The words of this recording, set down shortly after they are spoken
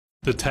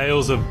The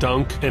Tales of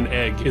Dunk and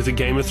Egg is a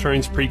Game of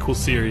Thrones prequel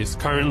series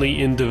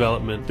currently in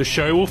development. The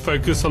show will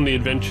focus on the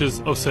adventures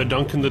of Sir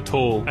Duncan the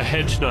Tall, a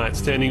hedge knight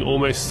standing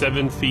almost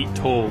 7 feet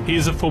tall. He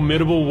is a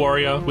formidable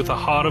warrior with a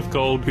heart of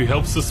gold who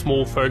helps the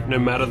small folk no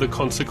matter the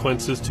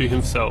consequences to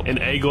himself, and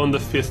Aegon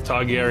V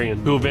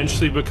Targaryen, who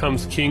eventually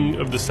becomes king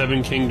of the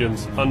Seven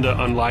Kingdoms under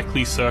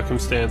unlikely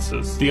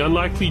circumstances. The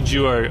unlikely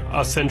duo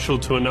are central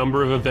to a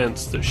number of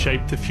events that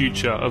shape the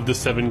future of the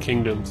Seven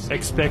Kingdoms.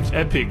 Expect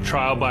epic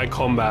trial by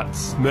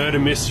combats, murder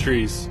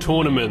mysteries,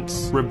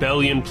 tournaments,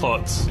 rebellion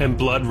plots, and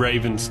blood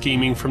ravens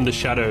scheming from the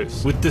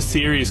shadows, with the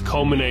series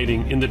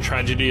culminating in the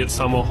tragedy at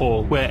Summer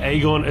Hall, where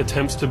Aegon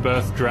attempts to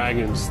birth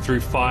dragons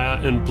through fire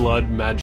and blood magic.